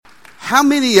How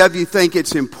many of you think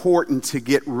it's important to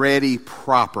get ready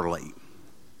properly?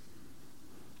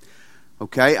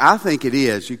 Okay, I think it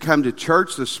is. You come to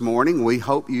church this morning, we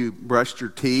hope you brushed your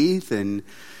teeth, and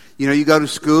you go to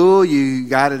school, you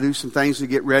got to do some things to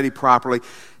get ready properly.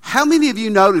 How many of you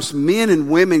notice men and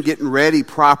women getting ready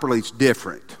properly is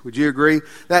different? Would you agree?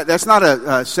 That's not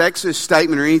a sexist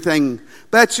statement or anything.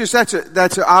 That's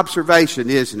an observation,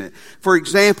 isn't it? For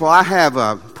example, I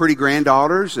have pretty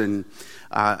granddaughters and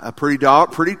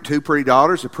two pretty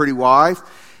daughters, a pretty wife,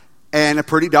 and a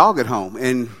pretty dog at home,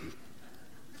 and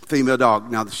female dog.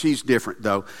 Now, she's different,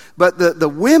 though. But the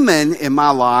women in my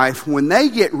life, when they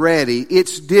get ready,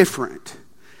 it's different.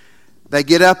 They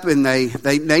get up and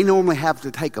they normally have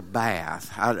to take a bath.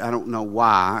 I don't know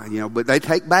why, but they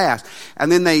take baths.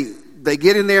 And then they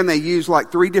get in there and they use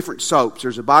like 3 different soaps.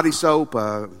 There's a body soap,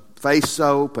 a face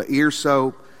soap, a ear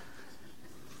soap.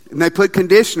 And they put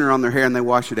conditioner on their hair and they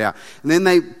wash it out. And then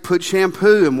they put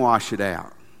shampoo and wash it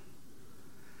out.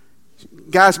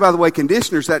 Guys, by the way,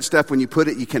 conditioner's that stuff when you put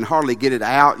it, you can hardly get it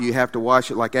out. You have to wash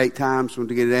it like 8 times to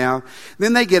get it out.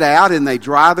 Then they get out and they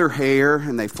dry their hair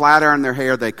and they flat iron their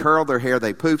hair, they curl their hair,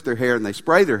 they poof their hair, and they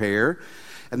spray their hair.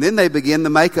 And then they begin the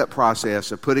makeup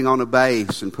process of putting on a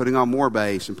base and putting on more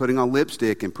base and putting on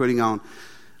lipstick and putting on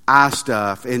eye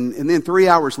stuff. And then 3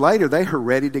 hours later, they are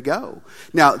ready to go.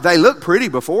 Now, they look pretty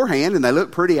beforehand and they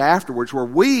look pretty afterwards, where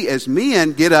we as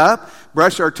men get up,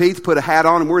 brush our teeth, put a hat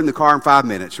on, and we're in the car in 5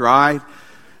 minutes, right?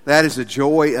 That is the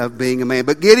joy of being a man.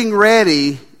 But getting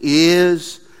ready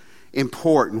is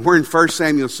important. We're in 1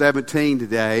 Samuel 17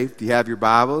 today. Do you have your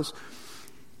Bibles?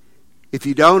 If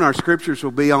you don't, our scriptures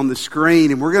will be on the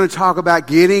screen. And we're going to talk about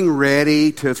getting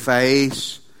ready to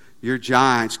face your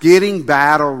giants. Getting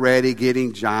battle ready,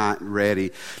 getting giant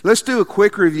ready. Let's do a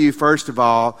quick review first of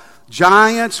all.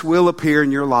 Giants will appear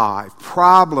in your life.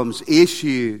 Problems,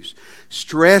 issues,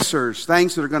 stressors,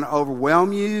 things that are going to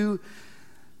overwhelm you.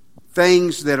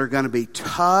 Things that are going to be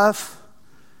tough.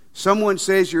 Someone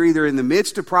says you're either in the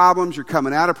midst of problems, you're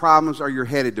coming out of problems, or you're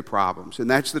headed to problems. And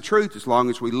that's the truth as long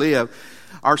as we live.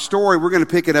 Our story, we're going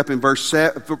to pick it up in verse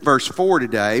 4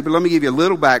 today. But let me give you a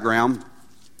little background.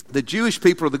 The Jewish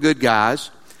people are the good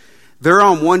guys. They're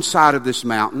on one side of this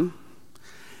mountain.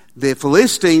 The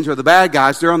Philistines are the bad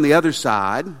guys. They're on the other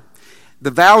side.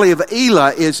 The Valley of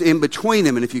Elah is in between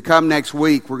them. And if you come next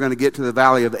week, we're going to get to the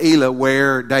Valley of Elah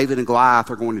where David and Goliath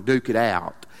are going to duke it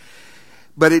out.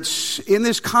 But it's in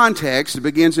this context, it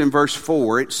begins in verse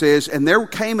 4. It says, "And there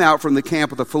came out from the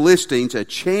camp of the Philistines a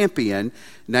champion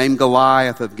named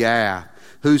Goliath of Gath,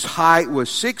 whose height was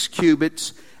 6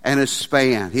 cubits and a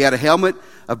span. He had a helmet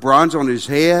of bronze on his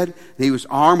head. He was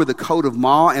armed with a coat of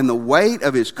mail, and the weight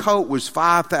of his coat was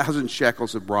 5,000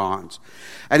 shekels of bronze.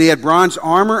 And he had bronze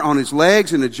armor on his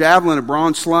legs and a javelin of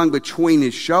bronze slung between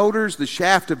his shoulders. The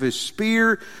shaft of his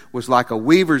spear was like a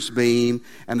weaver's beam,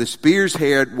 and the spear's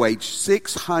head weighed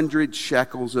 600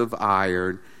 shekels of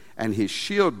iron, and his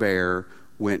shield bearer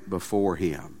went before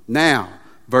him." Now,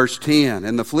 verse 10,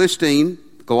 "And the Philistine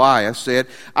Goliath said,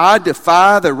 I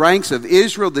defy the ranks of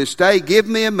Israel this day. Give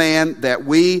me a man that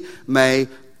we may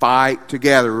fight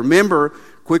together." Remember,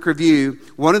 quick review,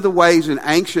 one of the ways in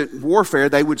ancient warfare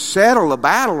they would settle a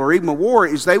battle or even a war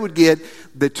is they would get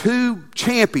the 2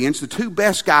 champions, the 2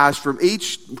 best guys from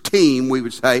each team, we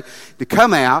would say, to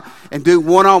come out and do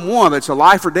one-on-one. It's a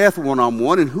life or death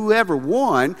one-on-one, and whoever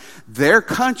won, their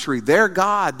country, their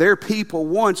God, their people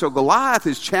won. So Goliath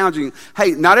is challenging,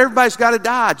 hey, not everybody's got to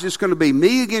die. It's just going to be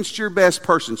me against your best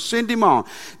person. Send him on.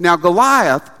 Now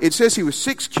Goliath, it says he was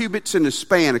 6 cubits in a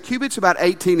span. A cubit's about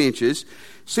 18 inches.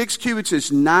 6 cubits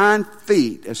is 9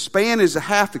 feet. A span is a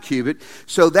half a cubit.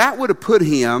 So that would have put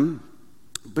him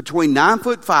between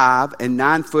 9'5" and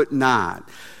 9'9".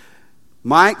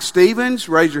 Mike Stevens,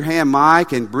 raise your hand,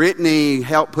 Mike, and Brittany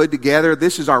helped put together.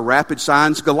 This is our rapid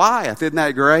signs Goliath. Isn't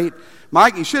that great?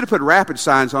 Mike, you should have put rapid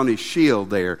signs on his shield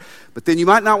there. But then you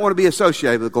might not want to be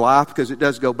associated with Goliath because it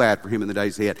does go bad for him in the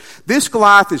days ahead. This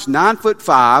Goliath is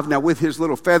 9'5". Now with his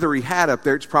little feathery hat up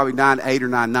there, it's probably 9'8" or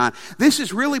 9'9". This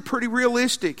is really pretty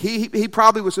realistic. He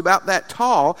probably was about that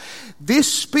tall. This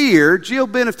spear, Jill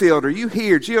Benefield, are you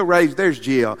here? Jill, there's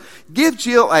Jill. Give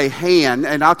Jill a hand,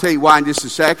 and I'll tell you why in just a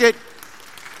second.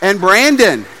 And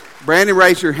Brandon,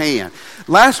 raise your hand.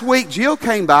 Last week, Jill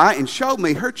came by and showed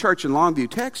me her church in Longview,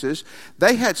 Texas.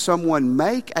 They had someone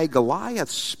make a Goliath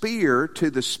spear to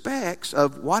the specs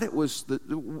of what it was,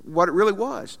 what it really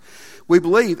was. We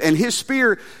believe, and his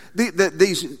spear. A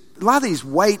lot of these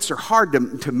weights are hard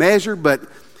to measure, but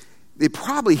it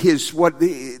probably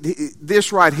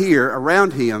this right here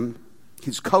around him,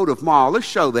 his coat of mail. Let's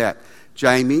show that,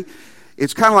 Jamie.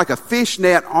 It's kind of like a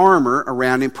fishnet armor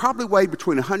around him, probably weighed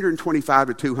between 125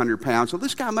 to 200 pounds. So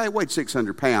this guy may have weighed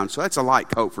 600 pounds, so that's a light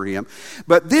coat for him.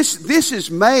 But this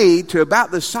is made to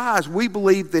about the size we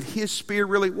believe that his spear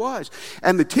really was.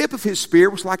 And the tip of his spear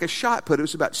was like a shot put. It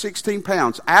was about 16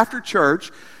 pounds. After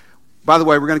church, by the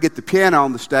way, we're going to get the piano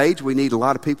on the stage. We need a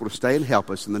lot of people to stay and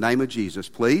help us in the name of Jesus,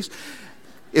 please.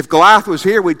 If Goliath was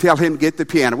here, we'd tell him to get the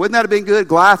piano. Wouldn't that have been good?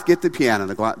 Goliath, get the piano.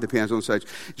 The piano's on the stage.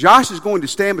 Josh is going to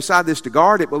stand beside this to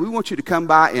guard it, but we want you to come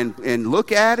by and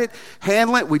look at it,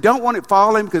 handle it. We don't want it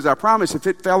falling because I promise if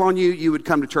it fell on you, you would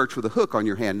come to church with a hook on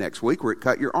your hand next week where it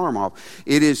cut your arm off.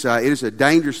 It is a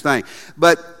dangerous thing.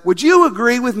 But would you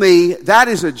agree with me that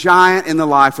is a giant in the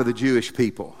life of the Jewish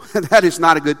people? That is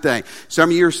not a good thing.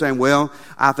 Some of you are saying, well,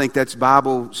 I think that's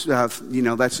Bible stuff.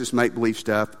 That's just make-believe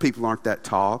stuff. People aren't that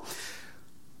tall.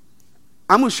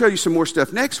 I'm going to show you some more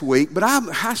stuff next week, but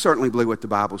I certainly believe what the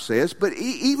Bible says. But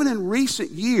even in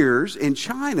recent years in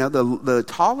China, the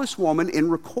tallest woman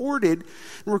in recorded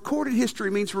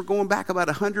history, means we're going back about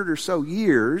 100 or so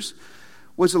years,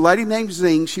 was a lady named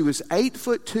Xing. She was 8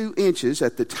 foot 2 inches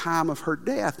at the time of her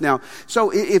death. Now, so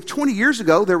if 20 years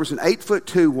ago there was an 8 foot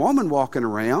 2 woman walking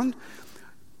around,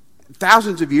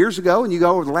 thousands of years ago, and you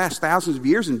go over the last thousands of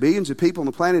years and billions of people on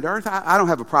the planet Earth, I don't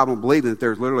have a problem believing that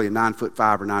there's literally a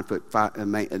 9'5"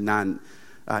 or 9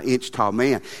 inch tall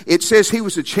man. It says he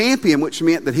was a champion, which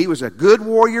meant that he was a good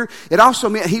warrior. It also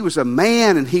meant he was a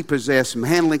man and he possessed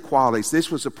manly qualities.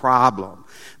 This was a problem.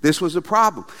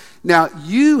 Now,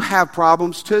 you have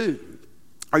problems too,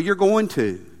 or you're going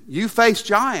to. You face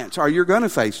giants, or you're going to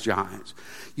face giants.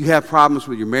 You have problems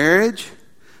with your marriage,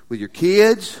 with your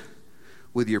kids,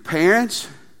 with your parents,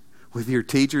 with your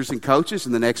teachers and coaches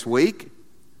in the next week.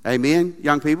 Amen,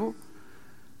 young people?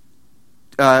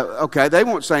 Okay, they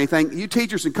won't say anything. You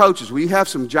teachers and coaches, will you have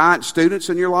some giant students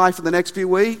in your life in the next few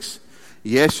weeks?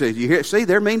 Yes, you hear? See,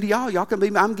 they're mean to y'all. Y'all can be.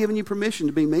 I'm giving you permission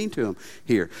to be mean to them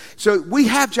here. So we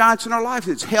have giants in our life.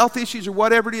 It's health issues or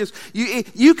whatever it is.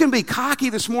 You can be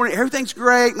cocky this morning. Everything's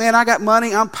great, man. I got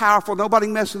money. I'm powerful. Nobody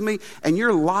mess with me. And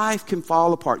your life can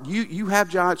fall apart. You have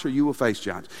giants, or you will face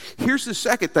giants. Here's the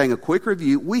second thing. A quick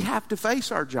review. We have to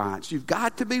face our giants. You've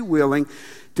got to be willing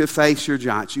to face your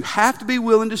giants. You have to be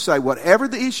willing to say, whatever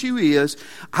the issue is,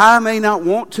 I may not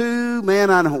want to, man,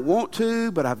 I don't want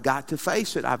to, but I've got to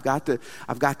face it. I've got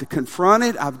to confront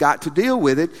it. I've got to deal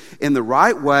with it in the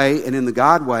right way and in the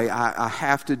God way. I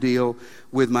have to deal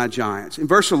with my giants. In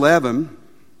verse 11,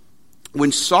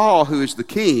 when Saul, who is the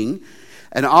king,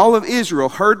 and all of Israel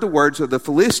heard the words of the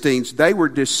Philistines, they were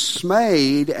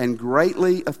dismayed and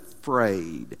greatly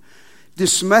afraid.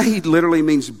 Dismayed literally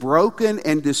means broken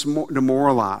and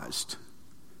demoralized.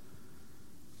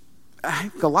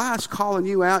 Goliath's calling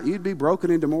you out, you'd be broken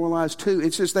and demoralized too.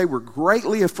 It says they were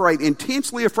greatly afraid,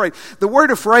 intensely afraid. The word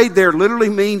afraid there literally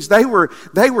means they were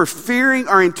fearing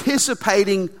or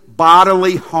anticipating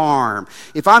bodily harm.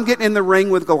 If I'm getting in the ring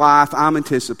with Goliath, I'm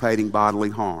anticipating bodily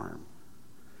harm.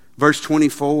 Verse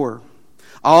 24.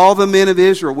 All the men of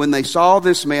Israel, when they saw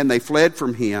this man, they fled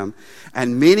from him.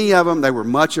 And many of them, they were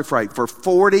much afraid. For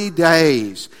 40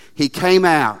 days, he came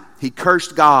out. He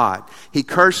cursed God. He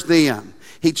cursed them.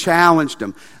 He challenged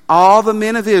them. All the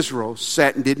men of Israel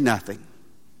sat and did nothing.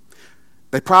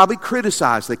 They probably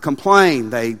criticized, they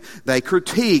complained, they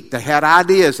critiqued, they had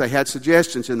ideas, they had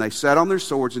suggestions, and they sat on their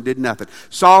swords and did nothing.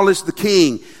 Saul is the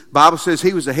king. The Bible says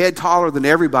he was a head taller than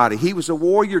everybody. He was a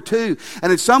warrior too.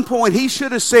 And at some point he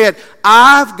should have said,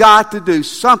 I've got to do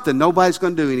something. Nobody's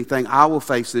going to do anything. I will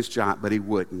face this giant. But he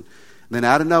wouldn't. And then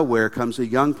out of nowhere comes a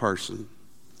young person.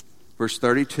 Verse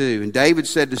 32, and David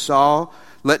said to Saul,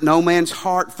 let no man's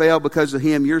heart fail because of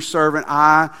him. Your servant,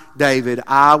 David,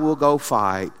 I will go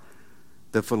fight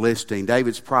the Philistine.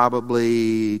 David's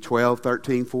probably 12,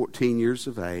 13, 14 years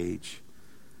of age.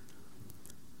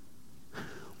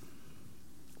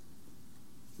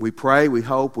 We pray, we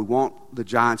hope, we want the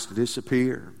giants to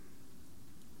disappear.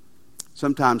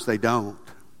 Sometimes they don't.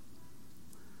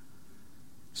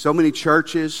 So many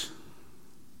churches,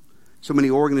 so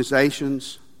many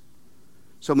organizations,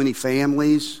 so many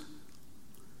families,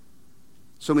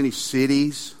 so many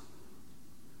cities,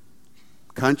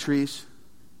 countries.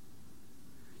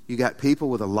 You got people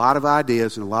with a lot of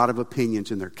ideas and a lot of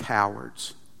opinions, and they're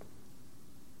cowards.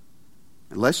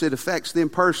 Unless it affects them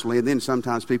personally, and then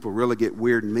sometimes people really get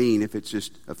weird and mean if it's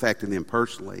just affecting them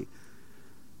personally.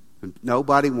 But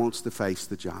nobody wants to face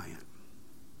the giant.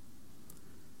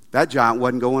 That giant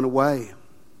wasn't going away.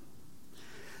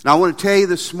 Now I want to tell you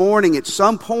this morning, at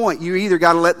some point, you either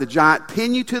got to let the giant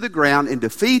pin you to the ground and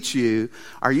defeat you,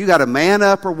 or you got to man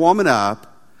up or woman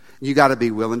up, and you got to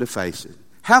be willing to face it.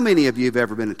 How many of you have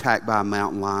ever been attacked by a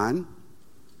mountain lion?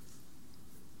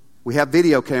 We have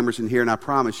video cameras in here, and I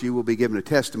promise you will be given a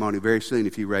testimony very soon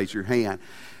if you raise your hand.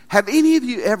 Have any of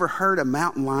you ever heard a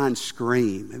mountain lion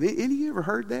scream? Have any of you ever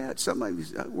heard that?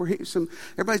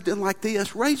 Everybody's doing like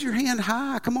this. Raise your hand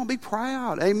high. Come on, be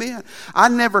proud. Amen. I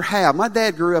never have. My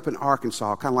dad grew up in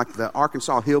Arkansas, kind of like the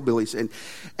Arkansas hillbillies,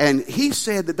 and he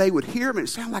said that they would hear him, and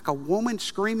it sounded like a woman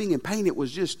screaming in pain. It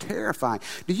was just terrifying.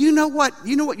 Do you know what?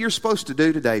 You know what you're supposed to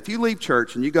do today? If you leave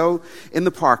church and you go in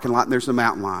the parking lot and there's a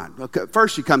mountain lion, okay,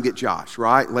 first you come get Josh,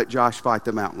 right? Let Josh fight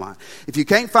the mountain lion. If you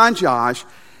can't find Josh,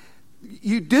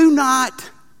 you do not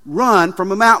run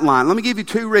from a mountain lion. Let me give you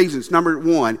 2 reasons. Number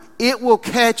 1, it will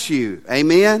catch you.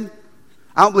 Amen?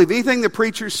 I don't believe anything the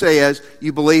preacher says.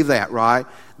 You believe that, right?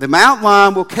 The mountain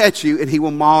lion will catch you and he will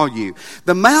maul you.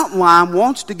 The mountain lion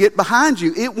wants to get behind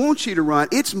you. It wants you to run.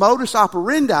 Its modus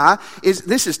operandi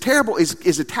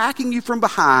is attacking you from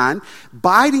behind,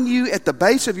 biting you at the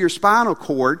base of your spinal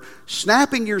cord,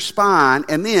 snapping your spine,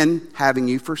 and then having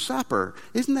you for supper.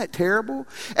 Isn't that terrible?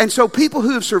 And so people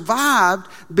who have survived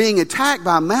being attacked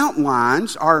by mountain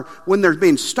lions, or when they're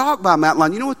being stalked by a mountain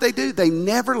lion, you know what they do? They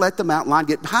never let the mountain lion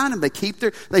get behind them.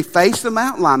 They face the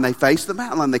mountain lion. They face the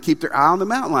mountain lion. They keep their eye on the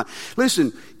mountain lion.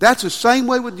 Listen, that's the same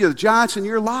way with the giants in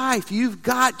your life. You've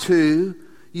got to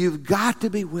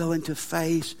be willing to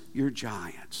face your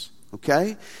giants.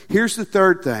 Okay? Here's the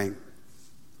third thing.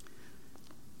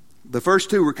 The first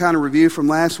 2 were kind of review from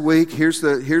last week. Here's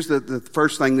the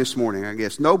first thing this morning, I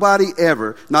guess.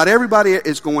 Not everybody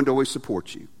is going to always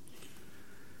support you.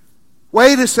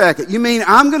 Wait a second. You mean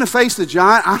I'm going to face the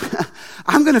giant?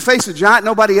 I'm going to face a giant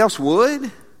nobody else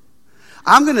would?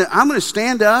 I'm going to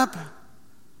stand up.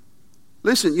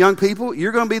 Listen, young people,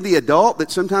 you're going to be the adult that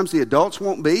sometimes the adults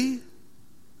won't be.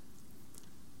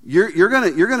 You're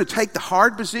going to take the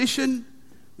hard position,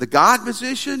 the God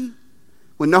position,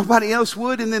 when nobody else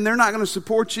would, and then they're not going to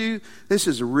support you. This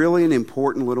is really an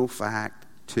important little fact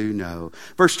to know.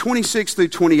 Verse 26 through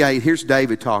 28, here's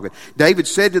David talking. David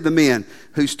said to the men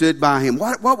who stood by him,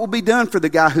 what will be done for the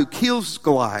guy who kills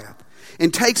Goliath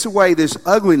and takes away this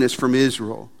ugliness from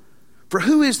Israel? For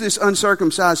who is this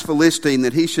uncircumcised Philistine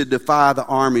that he should defy the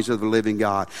armies of the living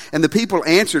God? And the people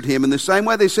answered him in the same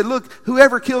way. They said, look,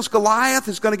 whoever kills Goliath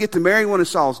is going to get to marry one of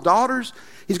Saul's daughters.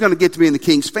 He's going to get to be in the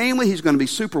king's family. He's going to be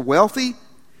super wealthy.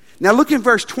 Now look in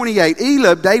verse 28.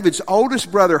 Eliab, David's oldest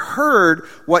brother, heard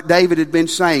what David had been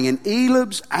saying, and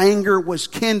Eliab's anger was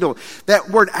kindled. That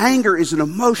word anger is an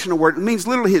emotional word. It means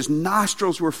literally his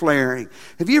nostrils were flaring.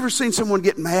 Have you ever seen someone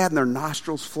get mad and their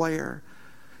nostrils flare?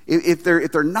 If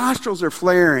their nostrils are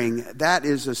flaring, that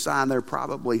is a sign they're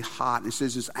probably hot. It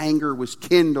says his anger was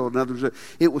kindled. In other words,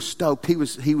 it was stoked. He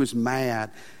was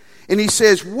mad. And he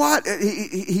says, "What?"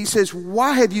 He says,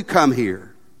 "Why have you come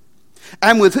here?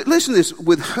 And listen to this.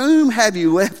 With whom have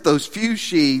you left those few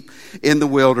sheep in the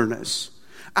wilderness?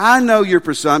 I know your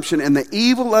presumption and the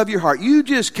evil of your heart. You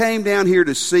just came down here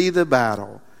to see the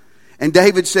battle." And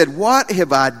David said, "What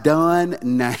have I done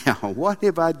now? What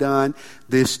have I done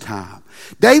this time?"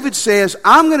 David says,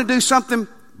 I'm going to do something,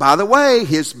 by the way,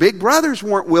 his big brothers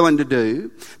weren't willing to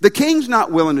do. The king's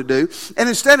not willing to do. And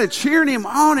instead of cheering him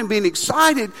on and being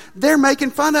excited, they're making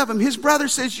fun of him. His brother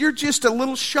says, "You're just a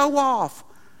little show off.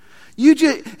 You're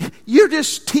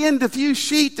just tend a few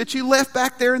sheep that you left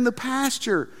back there in the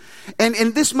pasture."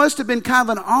 And this must have been kind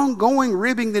of an ongoing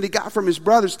ribbing that he got from his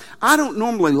brothers. I don't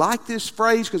normally like this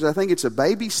phrase because I think it's a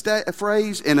baby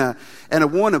phrase and a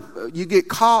one of you get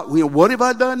caught. You know, what have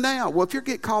I done now? Well, if you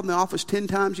get called in the office 10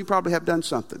 times, you probably have done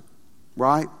something,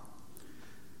 right?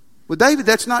 Well, David,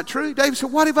 that's not true. David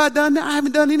said, "What have I done now? I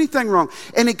haven't done anything wrong."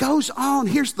 And it goes on.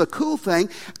 Here's the cool thing.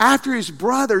 After his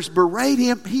brothers berate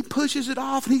him, he pushes it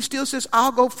off and he still says,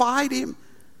 "I'll go fight him."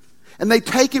 And they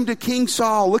take him to King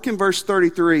Saul. Look in verse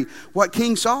 33, what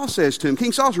King Saul says to him.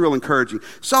 King Saul's real encouraging.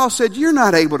 Saul said, "You're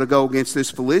not able to go against this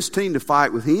Philistine to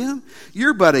fight with him.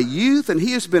 You're but a youth, and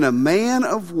he has been a man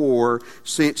of war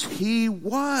since he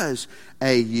was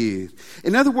a youth."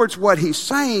 In other words, what he's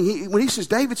saying, when he says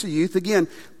David's a youth, again,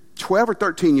 12 or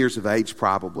 13 years of age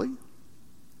probably.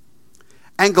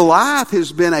 And Goliath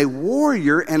has been a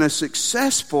warrior and a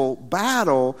successful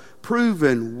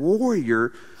battle-proven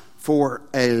warrior for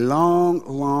a long,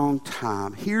 long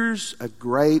time. Here's a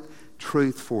great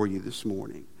truth for you this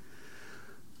morning.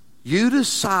 You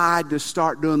decide to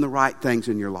start doing the right things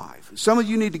in your life. Some of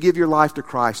you need to give your life to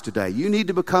Christ today. You need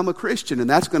to become a Christian, and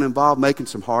that's going to involve making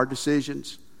some hard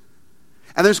decisions.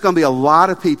 And there's going to be a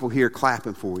lot of people here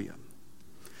clapping for you.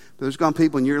 There's going to be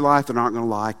people in your life that aren't going to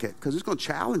like it because it's going to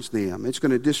challenge them. It's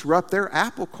going to disrupt their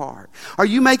apple cart. Or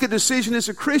you make a decision as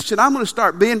a Christian, I'm going to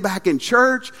start being back in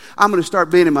church. I'm going to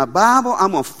start being in my Bible.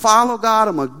 I'm going to follow God.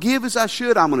 I'm going to give as I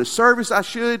should. I'm going to serve as I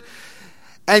should.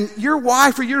 And your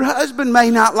wife or your husband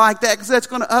may not like that because that's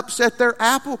going to upset their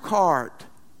apple cart.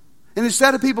 And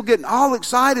instead of people getting all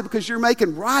excited because you're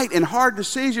making right and hard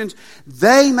decisions,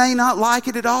 they may not like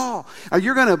it at all. Or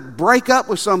you're going to break up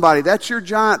with somebody. That's your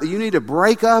giant that you need to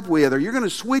break up with. Or you're going to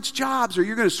switch jobs. Or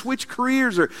you're going to switch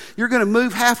careers. Or you're going to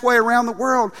move halfway around the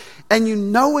world. And you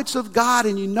know it's of God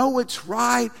and you know it's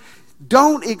right.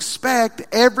 Don't expect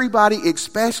everybody,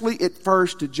 especially at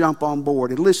first, to jump on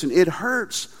board. And listen, it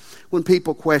hurts when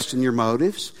people question your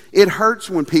motives. It hurts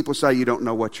when people say you don't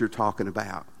know what you're talking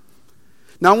about.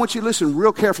 Now, I want you to listen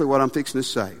real carefully to what I'm fixing to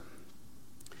say.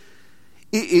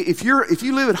 If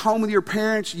you live at home with your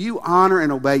parents, you honor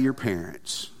and obey your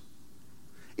parents.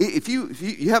 If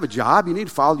you have a job, you need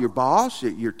to follow your boss,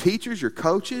 your teachers, your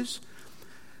coaches.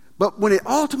 But when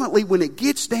it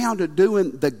gets down to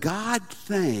doing the God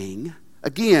thing,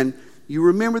 again, you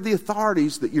remember the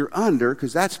authorities that you're under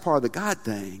because that's part of the God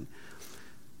thing.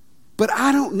 But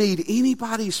I don't need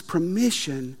anybody's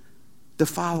permission to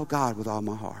follow God with all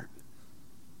my heart.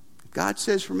 God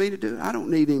says for me to do it, I don't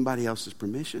need anybody else's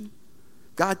permission.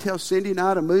 God tells Cindy and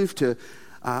I to move to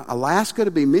Alaska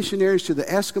to be missionaries to the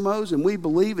Eskimos, and we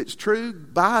believe it's true.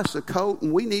 Buy us a coat,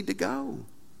 and we need to go.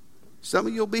 Some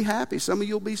of you will be happy, some of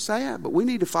you will be sad, but we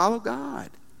need to follow God.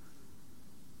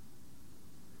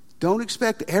 Don't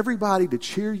expect everybody to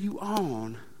cheer you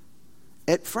on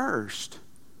at first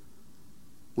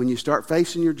when you start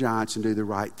facing your giants and do the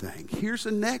right thing. Here's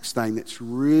the next thing that's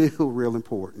real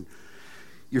important.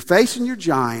 You're facing your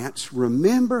giants.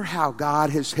 Remember how God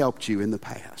has helped you in the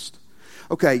past.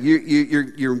 Okay,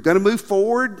 you're going to move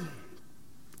forward.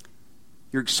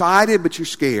 You're excited, but you're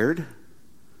scared.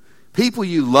 People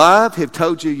you love have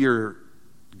told you you're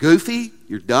goofy,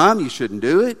 you're dumb, you shouldn't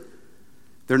do it.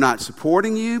 They're not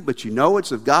supporting you, but you know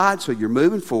it's of God, so you're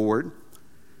moving forward.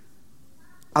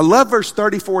 I love verse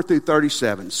 34 through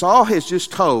 37. Saul has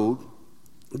just told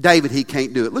David he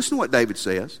can't do it. Listen to what David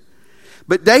says.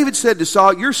 But David said to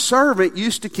Saul, your servant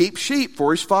used to keep sheep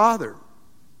for his father.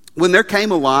 When there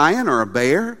came a lion or a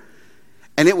bear,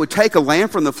 and it would take a lamb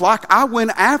from the flock, I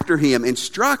went after him and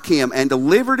struck him and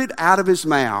delivered it out of his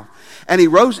mouth. And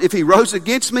if he rose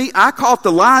against me, I caught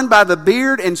the lion by the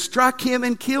beard and struck him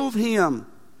and killed him.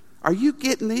 Are you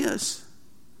getting this?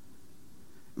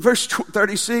 Verse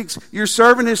 36, your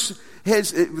servant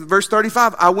has, verse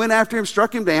 35, I went after him,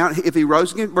 struck him down. If he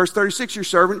rose again, verse 36, your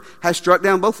servant has struck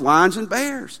down both lions and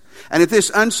bears. And if this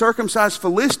uncircumcised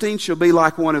Philistine shall be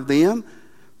like one of them,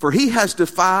 for he has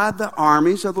defied the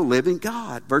armies of the living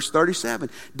God. Verse 37,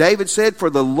 David said, for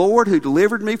the Lord who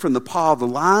delivered me from the paw of the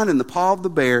lion and the paw of the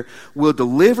bear will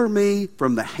deliver me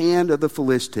from the hand of the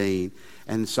Philistine.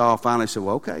 And Saul finally said,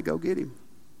 well, okay, go get him.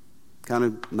 Kind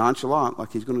of nonchalant,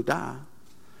 like he's going to die.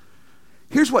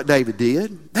 Here's what David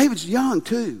did. David's young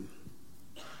too.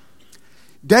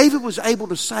 David was able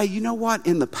to say, you know what?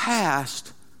 In the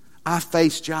past, I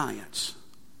faced giants.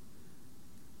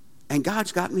 And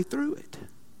God's got me through it.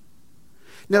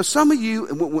 Now, some of you,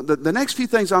 the next few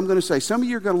things I'm going to say, some of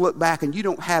you are going to look back and you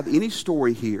don't have any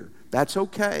story here. That's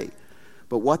okay.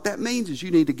 But what that means is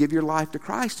you need to give your life to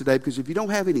Christ today, because if you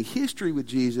don't have any history with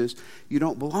Jesus, you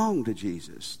don't belong to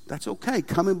Jesus. That's okay.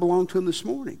 Come and belong to him this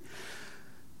morning.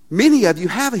 Many of you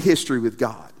have a history with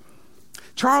God.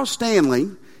 Charles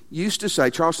Stanley used to say,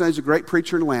 Charles Stanley's a great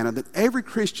preacher in Atlanta, that every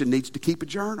Christian needs to keep a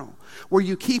journal where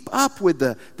you keep up with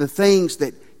the things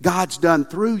that God's done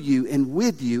through you and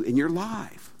with you in your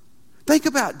life. Think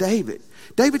about David.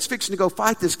 David's fixing to go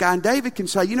fight this guy, and David can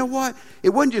say, you know what? It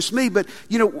wasn't just me, but,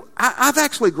 you know, I've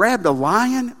actually grabbed a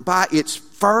lion by its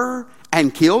fur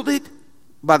and killed it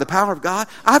by the power of God.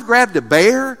 I've grabbed a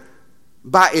bear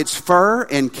by its fur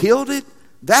and killed it.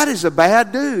 That is a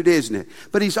bad dude, isn't it?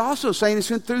 But he's also saying it's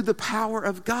been through the power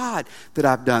of God that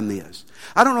I've done this.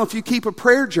 I don't know if you keep a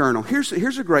prayer journal. Here's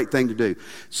a great thing to do.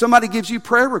 Somebody gives you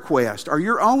prayer request, or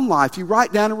your own life. You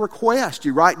write down a request.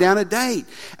 You write down a date.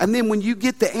 And then when you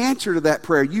get the answer to that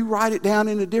prayer, you write it down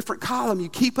in a different column. You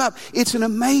keep up. It's an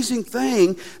amazing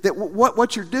thing that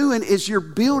what you're doing is you're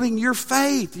building your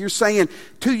faith. You're saying,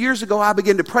 2 years ago I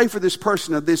began to pray for this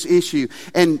person of this issue.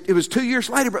 And it was 2 years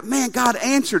later, but man, God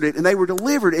answered it and they were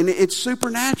delivered, and it's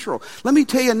supernatural. Let me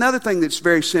tell you another thing that's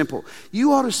very simple.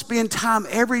 You ought to spend time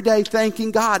every day thanking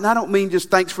God. And I don't mean just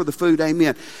thanks for the food,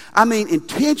 amen. I mean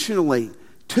intentionally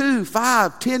 2,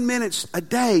 5, 10 minutes a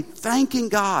day thanking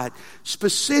God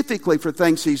specifically for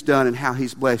things he's done and how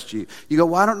he's blessed you. You go,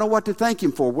 well, I don't know what to thank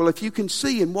him for. Well, if you can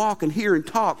see and walk and hear and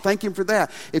talk, thank him for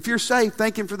that. If you're saved,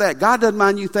 thank him for that. God doesn't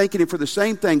mind you thanking him for the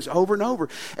same things over and over.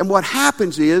 And what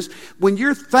happens is when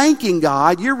you're thanking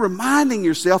God, you're reminding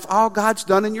yourself all God's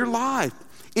done in your life.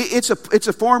 It's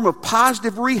a form of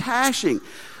positive rehashing.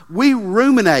 we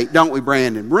ruminate, don't we,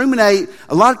 Brandon? Ruminate,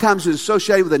 a lot of times, is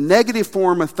associated with a negative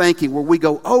form of thinking where we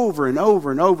go over and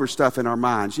over and over stuff in our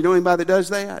minds. You know anybody that does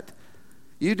that?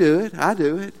 You do it. I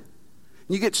do it.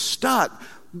 You get stuck.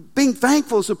 Being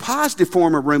thankful is a positive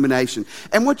form of rumination.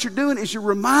 And what you're doing is you're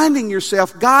reminding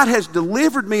yourself, God has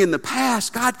delivered me in the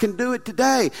past. God can do it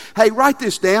today. Hey, write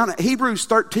this down. Hebrews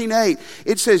 13:8.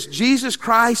 It says, Jesus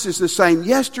Christ is the same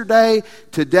yesterday,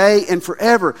 today, and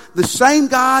forever. The same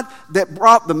God that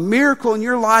brought the miracle in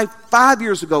your life 5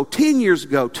 years ago, 10 years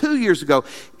ago, 2 years ago,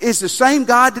 is the same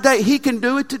God today. He can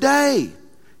do it today.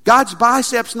 God's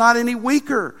bicep's not any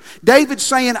weaker. David's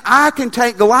saying, I can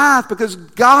take Goliath because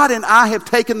God and I have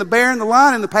taken the bear and the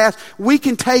lion in the past. We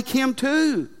can take him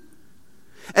too.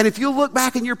 And if you'll look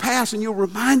back in your past and you'll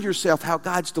remind yourself how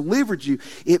God's delivered you,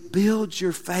 it builds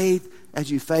your faith as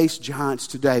you face giants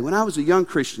today. When I was a young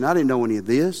Christian, I didn't know any of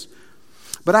this.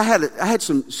 But I had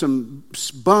some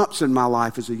bumps in my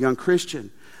life as a young Christian.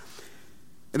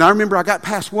 And I remember I got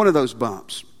past one of those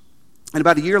bumps. And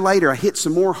about a year later, I hit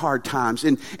some more hard times.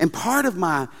 And part of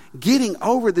my getting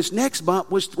over this next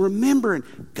bump was remembering,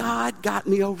 God got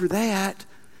me over that.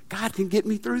 God can get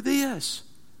me through this.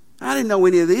 I didn't know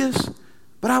any of this,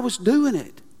 but I was doing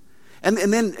it. And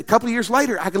then a couple of years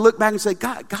later, I could look back and say,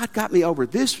 God got me over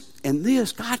this and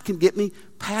this. God can get me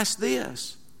past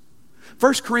this.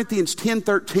 1 Corinthians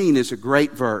 10:13 is a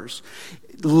great verse.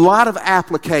 A lot of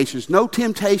applications. No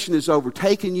temptation is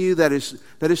overtaken you that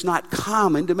is not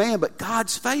common to man, but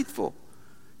God's faithful.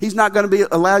 He's not going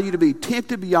to allow you to be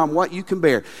tempted beyond what you can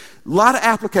bear. A lot of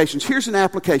applications. Here's an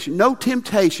application. No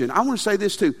temptation. I want to say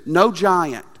this too. No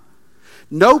giant.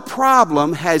 No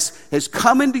problem has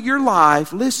come into your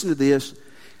life, listen to this,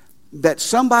 that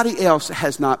somebody else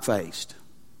has not faced.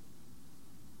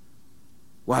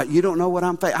 Well, you don't know what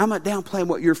I'm facing. I'm not downplaying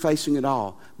what you're facing at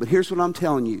all. But here's what I'm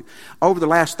telling you. Over the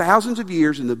last thousands of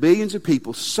years and the billions of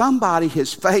people, somebody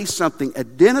has faced something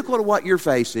identical to what you're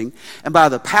facing. And by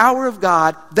the power of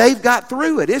God, they've got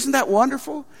through it. Isn't that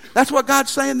wonderful? That's what God's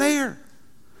saying there.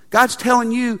 God's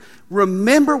telling you,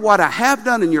 remember what I have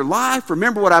done in your life.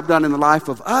 Remember what I've done in the life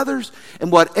of others.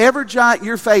 And whatever giant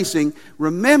you're facing,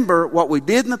 remember what we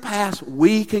did in the past.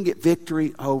 We can get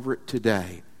victory over it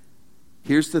today.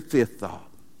 Here's the fifth thought.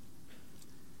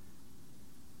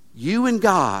 You and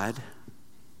God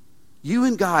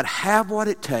have what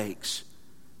it takes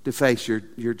to face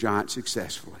your giant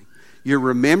successfully. You're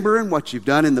remembering what you've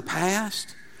done in the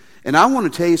past. And I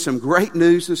want to tell you some great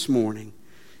news this morning.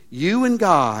 You and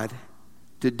God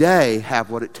today have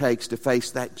what it takes to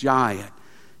face that giant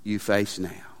you face now.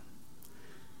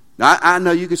 Now, I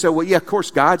know you can say, well, yeah, of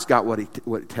course God's got what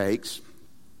it takes.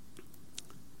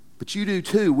 But you do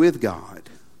too with God.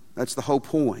 That's the whole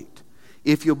point.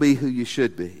 If you'll be who you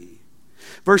should be.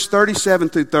 Verse 37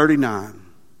 through 39.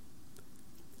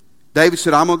 David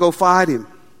said, I'm going to go fight him.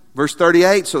 Verse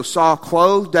 38, so Saul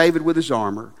clothed David with his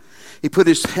armor. He put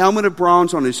his helmet of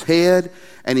bronze on his head,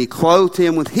 and he clothed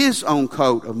him with his own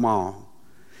coat of mail.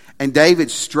 And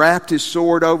David strapped his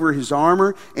sword over his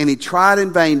armor, and he tried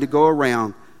in vain to go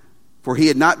around, for he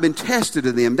had not been tested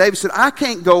of them. David said, I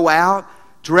can't go out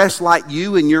dressed like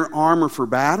you in your armor for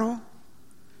battle.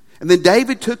 And then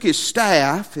David took his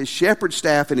staff, his shepherd's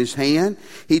staff in his hand.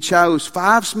 He chose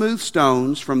 5 smooth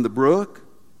stones from the brook.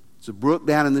 It's a brook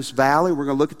down in this valley. We're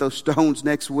going to look at those stones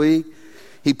next week.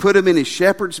 He put them in his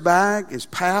shepherd's bag, his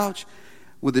pouch,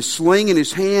 with a sling in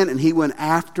his hand, and he went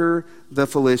after the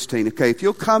Philistine. Okay, if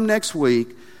you'll come next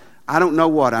week, I don't know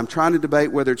what. I'm trying to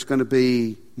debate whether it's going to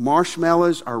be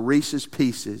marshmallows or Reese's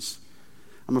Pieces.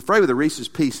 I'm afraid with the Reese's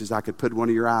Pieces, I could put one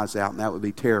of your eyes out, and that would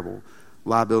be terrible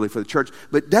liability for the church.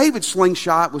 But David's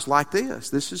slingshot was like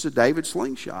this. This is a David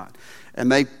slingshot.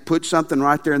 And they put something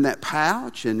right there in that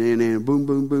pouch, and then boom,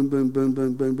 boom, boom, boom, boom,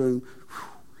 boom, boom, boom,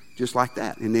 just like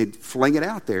that. And they'd fling it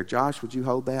out there. Josh, would you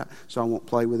hold that so I won't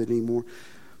play with it anymore?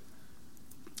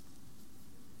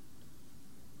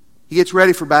 He gets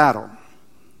ready for battle.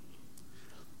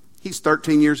 He's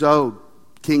 13 years old.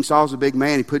 King Saul's a big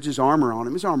man. He puts his armor on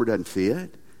him. His armor doesn't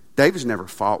fit. David's never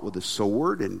fought with a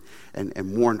sword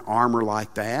and worn armor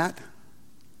like that.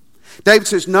 David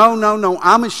says, no,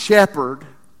 I'm a shepherd.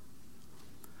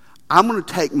 I'm going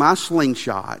to take my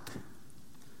slingshot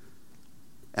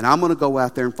and I'm going to go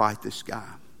out there and fight this guy.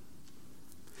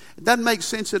 It doesn't make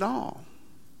sense at all.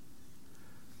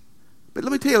 But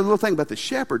let me tell you a little thing about the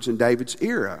shepherds in David's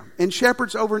era and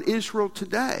shepherds over in Israel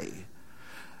today.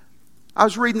 I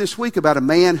was reading this week about a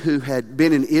man who had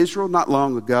been in Israel not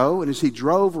long ago, and as he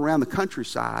drove around the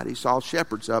countryside, he saw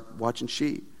shepherds up watching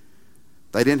sheep.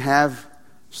 They didn't have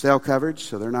cell coverage,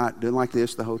 so they're not doing like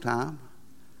this the whole time.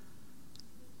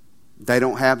 They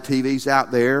don't have TVs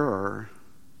out there or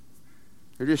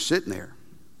They're just sitting there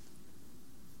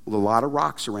with a lot of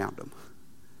rocks around them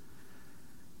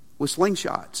with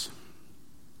slingshots.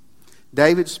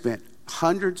 David spent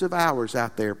hundreds of hours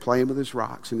out there playing with his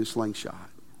rocks and his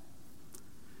slingshot.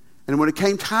 And when it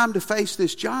came time to face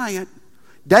this giant,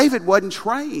 David wasn't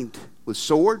trained with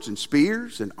swords and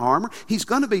spears and armor. He's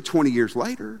going to be 20 years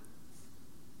later,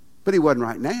 but he wasn't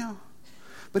right now.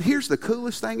 But here's the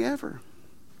coolest thing ever.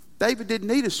 David didn't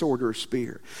need a sword or a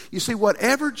spear. You see,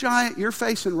 whatever giant you're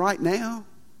facing right now,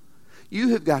 you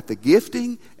have got the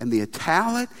gifting and the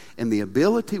talent and the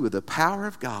ability with the power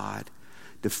of God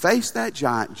to face that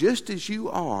giant just as you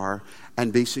are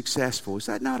and be successful. Is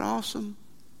that not awesome?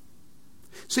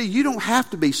 See, you don't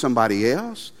have to be somebody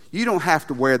else. You don't have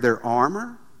to wear their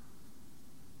armor.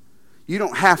 You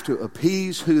don't have to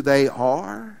appease who they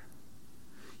are.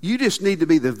 You just need to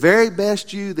be the very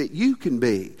best you that you can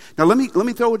be. Now let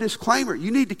me throw a disclaimer.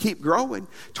 You need to keep growing.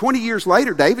 20 years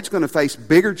later, David's going to face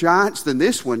bigger giants than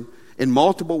this one in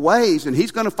multiple ways, and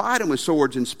he's going to fight them with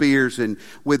swords and spears and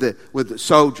with the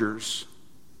soldiers.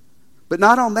 But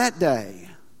not on that day.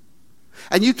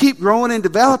 And you keep growing and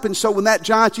developing, so when that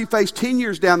giant you face 10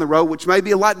 years down the road, which may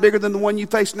be a lot bigger than the one you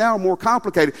face now, more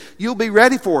complicated, you'll be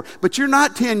ready for it. But you're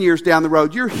not 10 years down the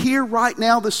road. You're here right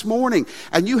now this morning,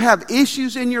 and you have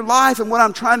issues in your life, and what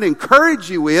I'm trying to encourage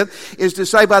you with is to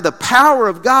say, by the power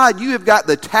of God, you have got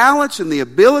the talents and the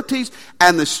abilities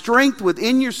and the strength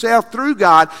within yourself through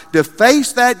God to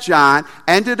face that giant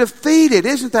and to defeat it.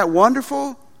 Isn't that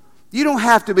wonderful? You don't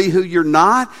have to be who you're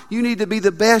not. You need to be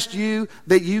the best you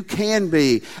that you can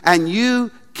be. And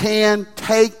you can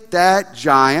take that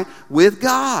giant with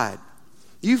God.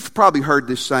 You've probably heard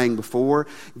this saying before.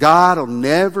 God will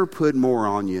never put more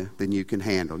on you than you can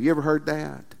handle. You ever heard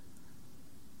that?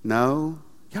 No?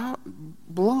 Y'all,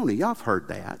 baloney, y'all have heard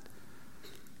that.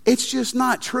 It's just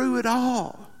not true at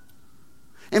all.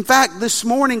 In fact, this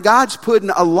morning, God's putting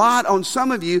a lot on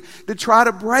some of you to try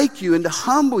to break you and to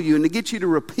humble you and to get you to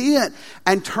repent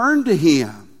and turn to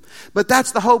Him. But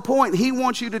that's the whole point. He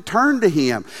wants you to turn to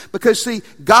Him. Because, see,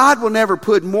 God will never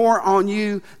put more on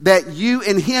you that you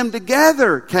and Him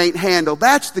together can't handle.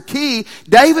 That's the key.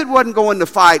 David wasn't going to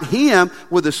fight Him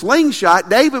with a slingshot.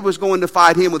 David was going to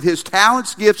fight Him with his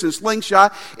talents, gifts, and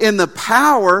slingshot in the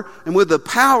power and with the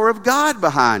power of God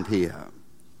behind him.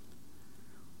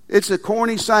 It's a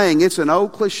corny saying. It's an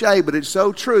old cliche, but it's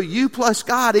so true. You plus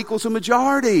God equals a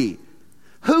majority.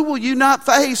 Who will you not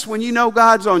face when you know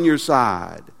God's on your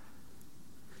side?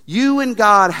 You and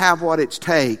God have what it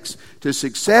takes to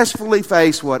successfully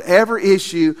face whatever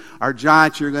issue or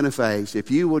giant you're going to face if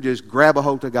you will just grab a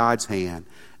hold of God's hand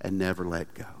and never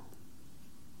let go.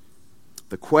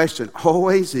 The question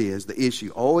always is, the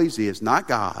issue always is, not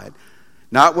God,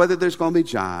 not whether there's going to be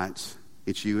giants,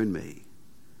 it's you and me.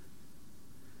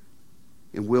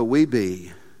 And will we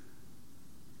be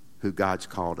who God's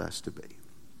called us to be?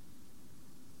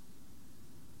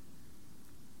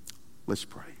 Let's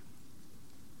pray.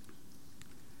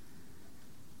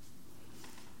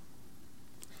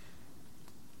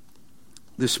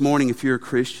 This morning, if you're a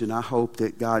Christian, I hope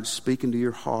that God's speaking to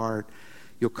your heart.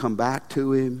 You'll come back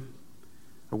to Him,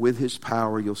 or with His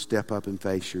power, you'll step up and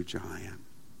face your giant.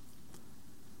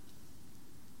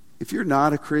 If you're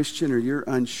not a Christian or you're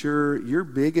unsure, your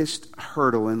biggest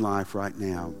hurdle in life right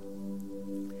now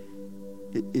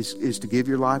is to give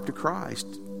your life to Christ.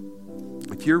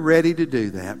 If you're ready to do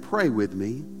that, pray with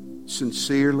me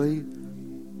sincerely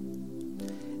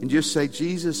and just say,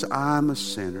 Jesus, I'm a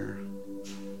sinner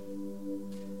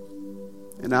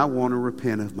and I want to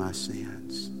repent of my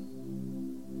sins.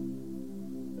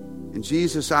 And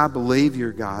Jesus, I believe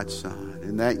you're God's Son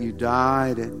and that you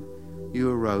died and you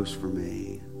arose for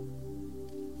me.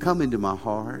 Come into my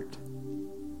heart.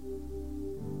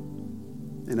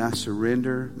 And I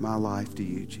surrender my life to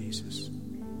you, Jesus.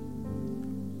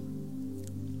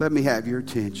 Let me have your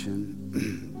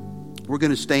attention. We're going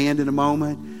to stand in a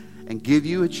moment and give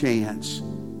you a chance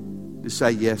to say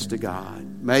yes to God.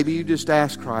 Maybe you just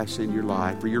ask Christ in your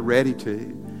life, or you're ready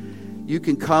to. You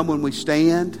can come when we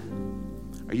stand,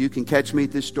 or you can catch me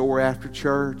at this door after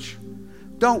church.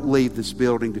 Don't leave this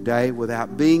building today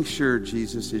without being sure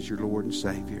Jesus is your Lord and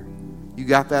Savior. You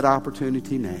got that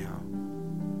opportunity now.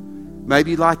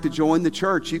 Maybe you'd like to join the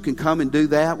church. You can come and do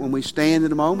that when we stand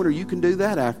in a moment, or you can do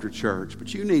that after church.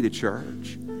 But you need a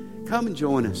church. Come and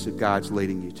join us if God's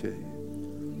leading you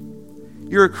to.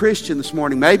 You're a Christian this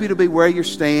morning. Maybe it'll be where you're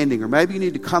standing, or maybe you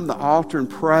need to come to the altar and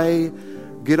pray.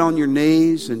 Get on your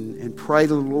knees and pray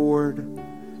to the Lord.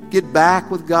 Get back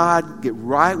with God. Get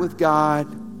right with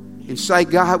God. And say,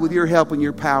 God, with your help and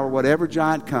your power, whatever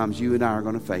giant comes, you and I are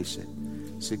going to face it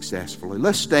successfully.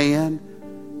 Let's stand.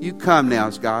 You come now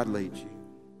as God leads you.